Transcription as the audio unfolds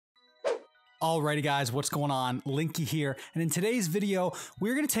Alrighty guys, what's going on? Linky here, and in today's video,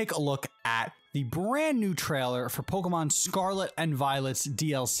 we're going to take a look at the brand new trailer for Pokemon Scarlet and Violet's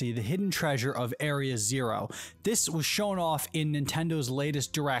DLC, the Hidden Treasure of Area Zero. This was shown off in Nintendo's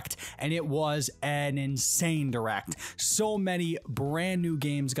latest Direct, and it was an insane Direct. So many brand new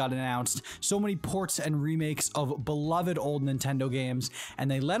games got announced, so many ports and remakes of beloved old Nintendo games, and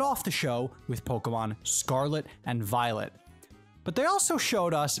they led off the show with Pokemon Scarlet and Violet. But they also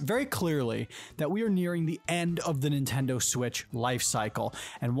showed us very clearly that we are nearing the end of the Nintendo Switch life cycle.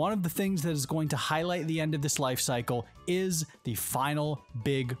 And one of the things that is going to highlight the end of this life cycle is the final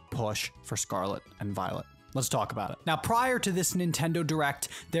big push for Scarlet and Violet. Let's talk about it. Now, prior to this Nintendo Direct,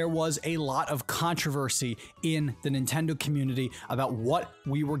 there was a lot of controversy in the Nintendo community about what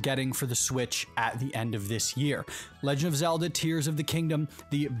we were getting for the Switch at the end of this year. Legend of Zelda Tears of the Kingdom,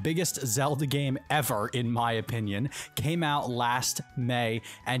 the biggest Zelda game ever, in my opinion, came out last May,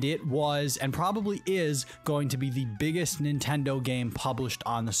 and it was, and probably is, going to be the biggest Nintendo game published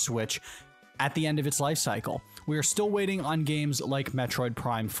on the Switch at the end of its life cycle. We are still waiting on games like Metroid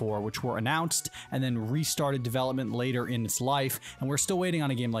Prime 4, which were announced and then restarted development later in its life, and we're still waiting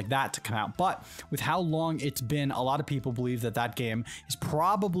on a game like that to come out. But with how long it's been, a lot of people believe that that game is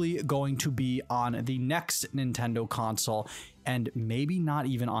probably going to be on the next Nintendo console, and maybe not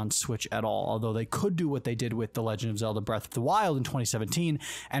even on Switch at all, although they could do what they did with The Legend of Zelda Breath of the Wild in 2017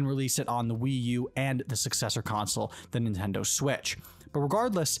 and release it on the Wii U and the successor console, the Nintendo Switch. But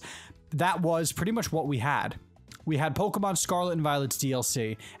regardless, that was pretty much what we had. We had Pokemon Scarlet and Violet's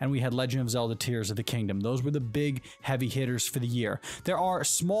DLC, and we had Legend of Zelda Tears of the Kingdom. Those were the big, heavy hitters for the year. There are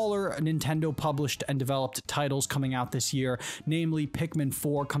smaller Nintendo published and developed titles coming out this year, namely Pikmin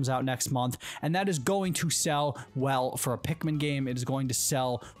 4 comes out next month, and that is going to sell well for a Pikmin game. It is going to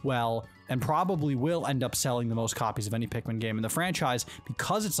sell well and probably will end up selling the most copies of any Pikmin game in the franchise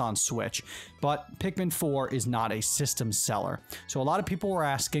because it's on Switch, but Pikmin 4 is not a system seller. So a lot of people were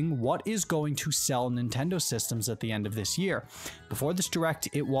asking what is going to sell Nintendo systems at the end of this year. Before this Direct,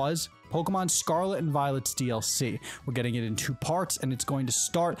 it was Pokemon Scarlet and Violet's DLC. We're getting it in 2 parts, and it's going to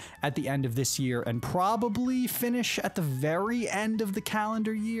start at the end of this year and probably finish at the very end of the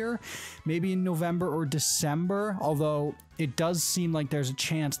calendar year, maybe in November or December, although it does seem like there's a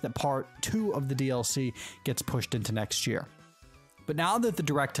chance that part 2 of the DLC gets pushed into next year. But now that the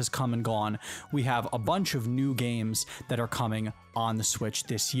Direct has come and gone, we have a bunch of new games that are coming on the Switch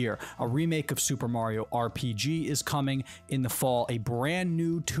this year. A remake of Super Mario RPG is coming in the fall, a brand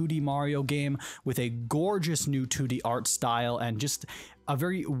new 2D Mario game with a gorgeous new 2D art style and just a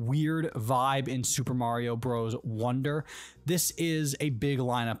very weird vibe in Super Mario Bros. Wonder. This is a big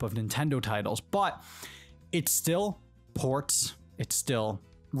lineup of Nintendo titles, but it's still ports, it's still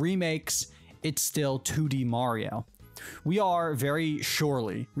remakes, it's still 2D Mario. We are very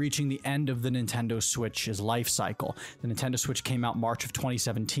surely reaching the end of the Nintendo Switch's life cycle. The Nintendo Switch came out March of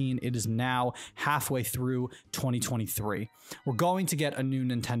 2017. It is now halfway through 2023. We're going to get a new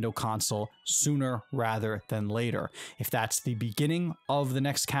Nintendo console sooner rather than later. If that's the beginning of the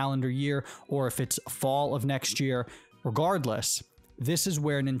next calendar year or if it's fall of next year, regardless, this is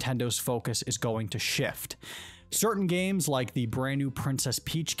where Nintendo's focus is going to shift. Certain games like the brand new Princess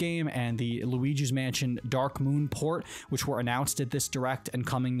Peach game and the Luigi's Mansion Dark Moon port, which were announced at this Direct and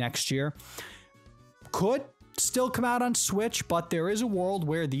coming next year, could still come out on Switch, but there is a world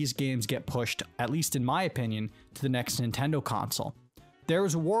where these games get pushed, at least in my opinion, to the next Nintendo console. There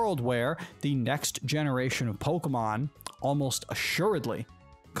is a world where the next generation of Pokemon almost assuredly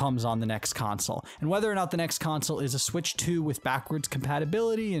comes on the next console. And whether or not the next console is a Switch 2 with backwards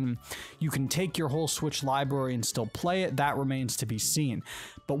compatibility and you can take your whole Switch library and still play it, that remains to be seen.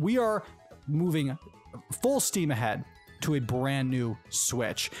 But we are moving full steam ahead to a brand new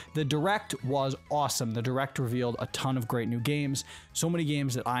Switch. The Direct was awesome. The Direct revealed a ton of great new games. So many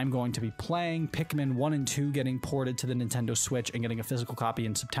games that I'm going to be playing. Pikmin 1 and 2 getting ported to the Nintendo Switch and getting a physical copy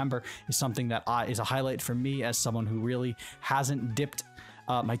in September is something that is a highlight for me as someone who really hasn't dipped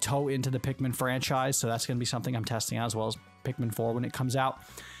my toe into the Pikmin franchise, so that's going to be something I'm testing out, as well as Pikmin 4 when it comes out.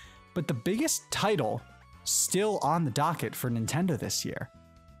 But the biggest title still on the docket for Nintendo this year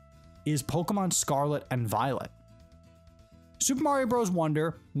is Pokemon Scarlet and Violet. Super Mario Bros.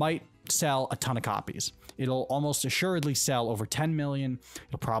 Wonder might sell a ton of copies. It'll almost assuredly sell over 10 million.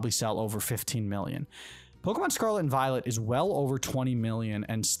 It'll probably sell over 15 million. Pokemon Scarlet and Violet is well over 20 million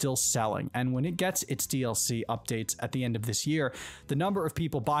and still selling, and when it gets its DLC updates at the end of this year, the number of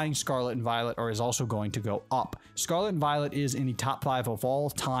people buying Scarlet and Violet is also going to go up. Scarlet and Violet is in the top 5 of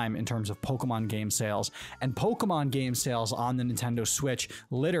all time in terms of Pokemon game sales, and Pokemon game sales on the Nintendo Switch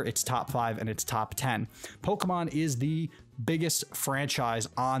litter its top 5 and its top 10. Pokemon is the biggest franchise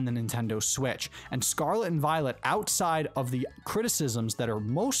on the Nintendo Switch. And Scarlet and Violet, outside of the criticisms that are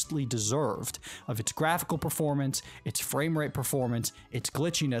mostly deserved of its graphical performance, its frame rate performance, its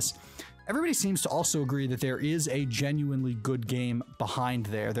glitchiness, everybody seems to also agree that there is a genuinely good game behind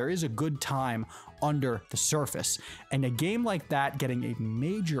there. There is a good time under the surface. And a game like that getting a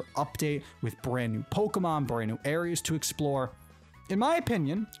major update with brand new Pokemon, brand new areas to explore, in my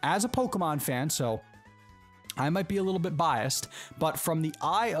opinion, as a Pokemon fan, so I might be a little bit biased, but from the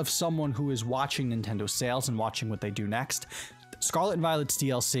eye of someone who is watching Nintendo sales and watching what they do next, Scarlet and Violet's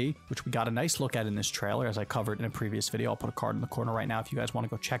DLC, which we got a nice look at in this trailer, as I covered in a previous video, I'll put a card in the corner right now if you guys want to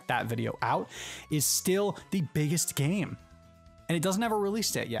go check that video out, is still the biggest game. And it doesn't have a release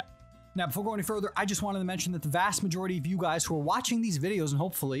date yet. Now, before going any further, I just wanted to mention that the vast majority of you guys who are watching these videos and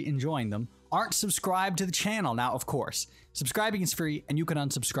hopefully enjoying them aren't subscribed to the channel. Now, of course, subscribing is free and you can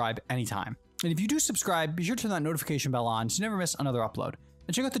unsubscribe anytime. And if you do subscribe, be sure to turn that notification bell on so you never miss another upload.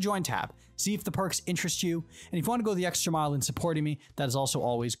 And check out the Join tab, see if the perks interest you, and if you want to go the extra mile in supporting me, that is also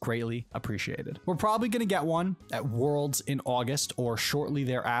always greatly appreciated. We're probably going to get one at Worlds in August or shortly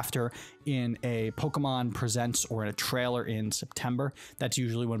thereafter in a Pokemon Presents or in a trailer in September. That's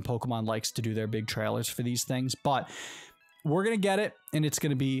usually when Pokemon likes to do their big trailers for these things, but we're going to get it, and it's going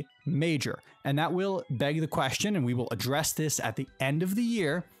to be major. And that will beg the question, and we will address this at the end of the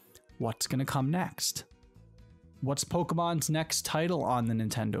year, what's going to come next? What's Pokemon's next title on the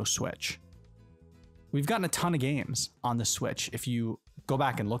Nintendo Switch? We've gotten a ton of games on the Switch if you go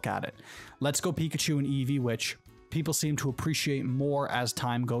back and look at it. Let's Go Pikachu and Eevee, which people seem to appreciate more as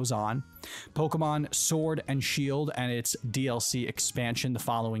time goes on. Pokemon Sword and Shield and its DLC expansion the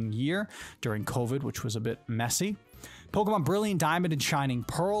following year during COVID, which was a bit messy. Pokemon Brilliant Diamond and Shining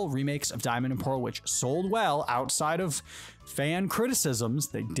Pearl, remakes of Diamond and Pearl, which sold well outside of fan criticisms.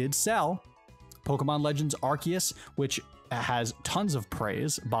 They did sell. Pokemon Legends Arceus, which has tons of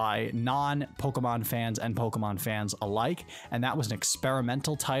praise by non-Pokemon fans and Pokemon fans alike, and that was an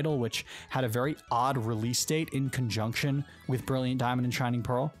experimental title which had a very odd release date in conjunction with Brilliant Diamond and Shining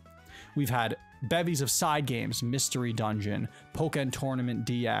Pearl. We've had bevies of side games, Mystery Dungeon, Pokken Tournament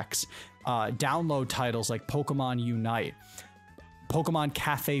DX, download titles like Pokemon Unite, Pokemon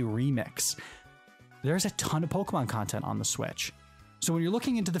Cafe Remix. There's a ton of Pokemon content on the Switch. So when you're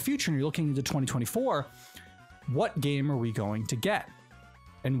looking into the future and you're looking into 2024, what game are we going to get?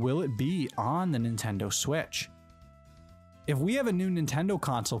 And will it be on the Nintendo Switch? If we have a new Nintendo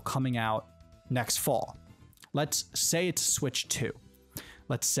console coming out next fall, let's say it's Switch 2.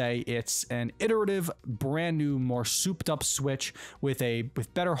 Let's say it's an iterative, brand new, more souped up Switch with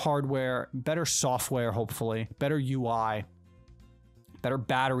better hardware, better software, hopefully, better UI, better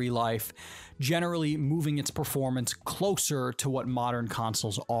battery life, generally moving its performance closer to what modern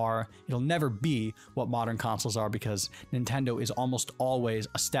consoles are. It'll never be what modern consoles are because Nintendo is almost always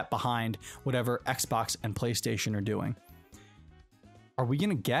a step behind whatever Xbox and PlayStation are doing. Are we going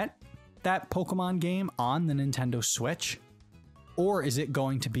to get that Pokemon game on the Nintendo Switch? Or is it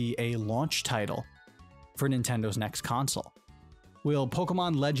going to be a launch title for Nintendo's next console? Will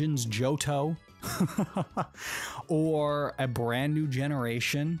Pokemon Legends Johto or a brand new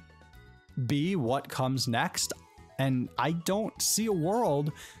generation be what comes next? And I don't see a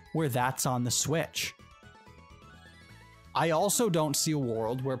world where that's on the Switch. I also don't see a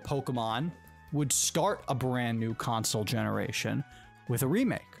world where Pokemon would start a brand new console generation with a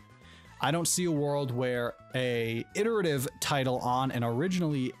remake. I don't see a world where a iterative title on an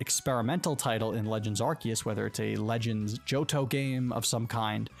originally experimental title in Legends Arceus, whether it's a Legends Johto game of some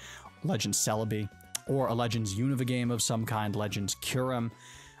kind, Legends Celebi, or a Legends Unova game of some kind, Legends Kyurem,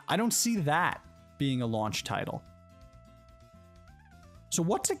 I don't see that being a launch title. So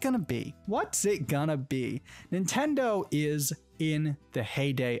what's it gonna be? What's it gonna be? Nintendo is in the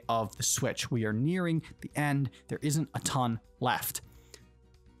heyday of the Switch. We are nearing the end. There isn't a ton left.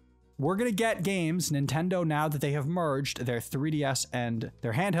 We're going to get games, Nintendo, now that they have merged their 3DS and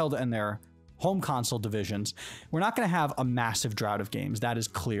their handheld and their home console divisions. We're not going to have a massive drought of games. That is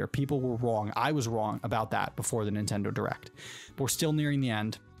clear. People were wrong. I was wrong about that before the Nintendo Direct. But we're still nearing the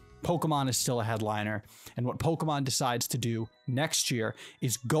end. Pokemon is still a headliner. And what Pokemon decides to do next year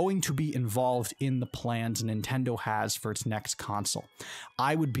is going to be involved in the plans Nintendo has for its next console.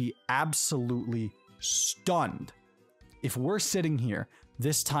 I would be absolutely stunned if we're sitting here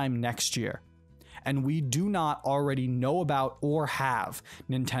this time next year and we do not already know about or have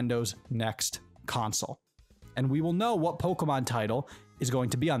Nintendo's next console. And we will know what Pokemon title is going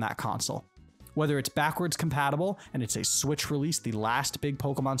to be on that console. Whether it's backwards compatible and it's a Switch release, the last big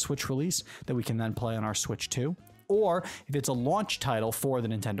Pokemon Switch release that we can then play on our Switch 2, or if it's a launch title for the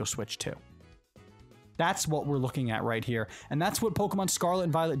Nintendo Switch 2. That's what we're looking at right here. And that's what Pokemon Scarlet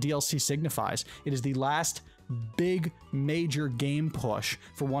and Violet DLC signifies. It is the last big major game push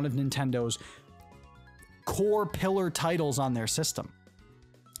for one of Nintendo's core pillar titles on their system.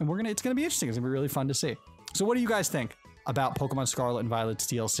 And it's gonna be interesting. It's gonna be really fun to see. So what do you guys think about Pokemon Scarlet and Violet's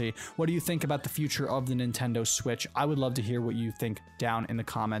DLC? What do you think about the future of the Nintendo Switch? I would love to hear what you think down in the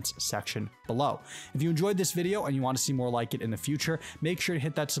comments section below. If you enjoyed this video and you want to see more like it in the future, make sure to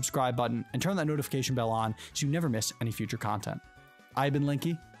hit that subscribe button and turn that notification bell on so you never miss any future content. I've been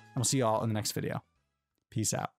Linky, and we'll see you all in the next video. Peace out.